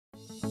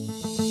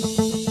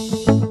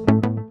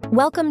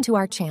Welcome to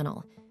our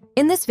channel.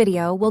 In this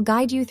video, we'll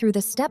guide you through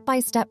the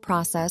step-by-step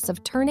process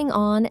of turning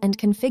on and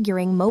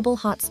configuring Mobile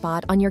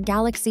Hotspot on your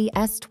Galaxy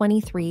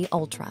S23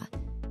 Ultra.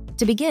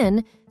 To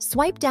begin,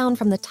 swipe down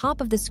from the top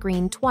of the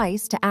screen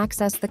twice to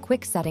access the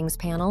Quick Settings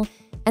panel,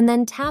 and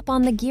then tap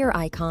on the gear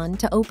icon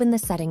to open the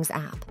Settings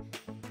app.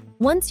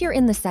 Once you're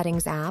in the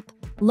Settings app,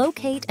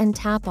 locate and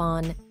tap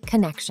on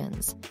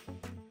Connections.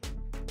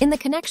 In the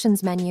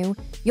Connections menu,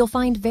 you'll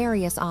find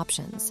various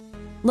options.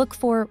 Look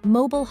for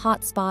Mobile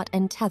Hotspot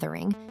and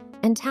Tethering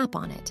and tap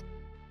on it.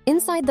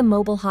 Inside the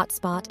Mobile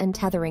Hotspot and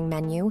Tethering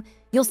menu,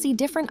 you'll see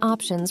different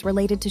options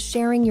related to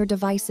sharing your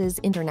device's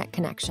internet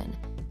connection.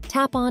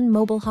 Tap on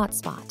Mobile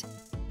Hotspot.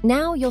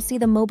 Now you'll see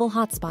the Mobile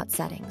Hotspot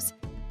settings.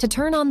 To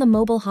turn on the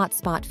Mobile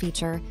Hotspot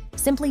feature,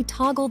 simply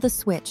toggle the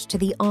switch to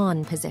the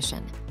on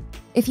position.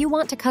 If you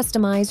want to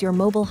customize your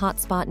Mobile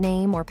Hotspot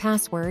name or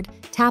password,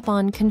 tap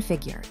on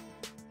Configure.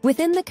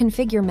 Within the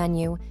Configure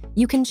menu,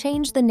 you can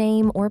change the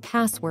name or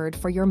password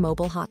for your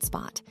Mobile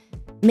Hotspot.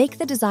 Make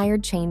the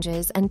desired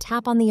changes and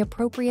tap on the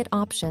appropriate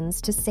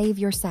options to save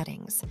your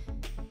settings.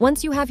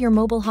 Once you have your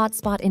Mobile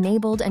Hotspot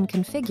enabled and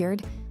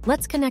configured,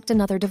 let's connect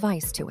another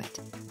device to it.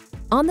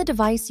 On the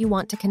device you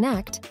want to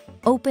connect,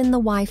 open the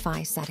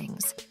Wi-Fi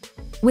settings.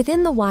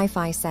 Within the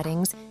Wi-Fi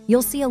settings,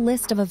 you'll see a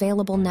list of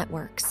available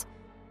networks.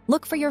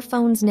 Look for your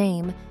phone's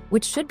name,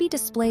 which should be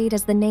displayed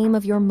as the name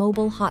of your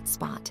Mobile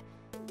Hotspot.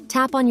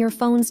 Tap on your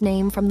phone's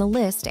name from the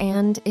list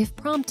and, if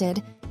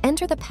prompted,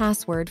 enter the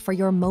password for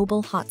your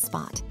Mobile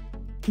Hotspot.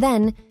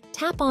 Then,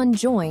 tap on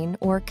Join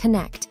or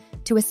Connect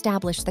to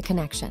establish the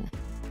connection.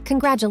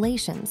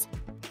 Congratulations!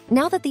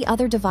 Now that the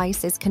other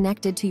device is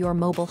connected to your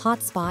Mobile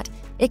Hotspot,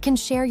 it can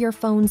share your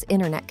phone's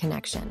internet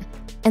connection.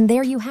 And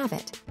there you have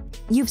it.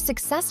 You've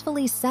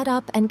successfully set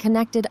up and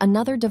connected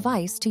another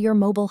device to your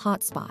Mobile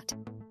Hotspot.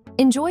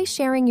 Enjoy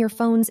sharing your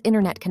phone's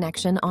internet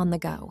connection on the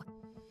go.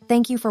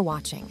 Thank you for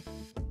watching.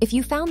 If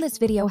you found this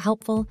video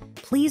helpful,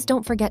 please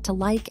don't forget to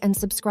like and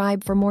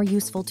subscribe for more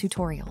useful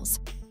tutorials.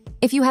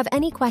 If you have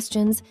any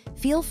questions,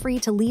 feel free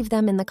to leave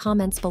them in the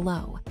comments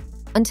below.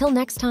 Until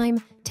next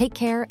time, take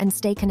care and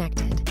stay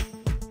connected.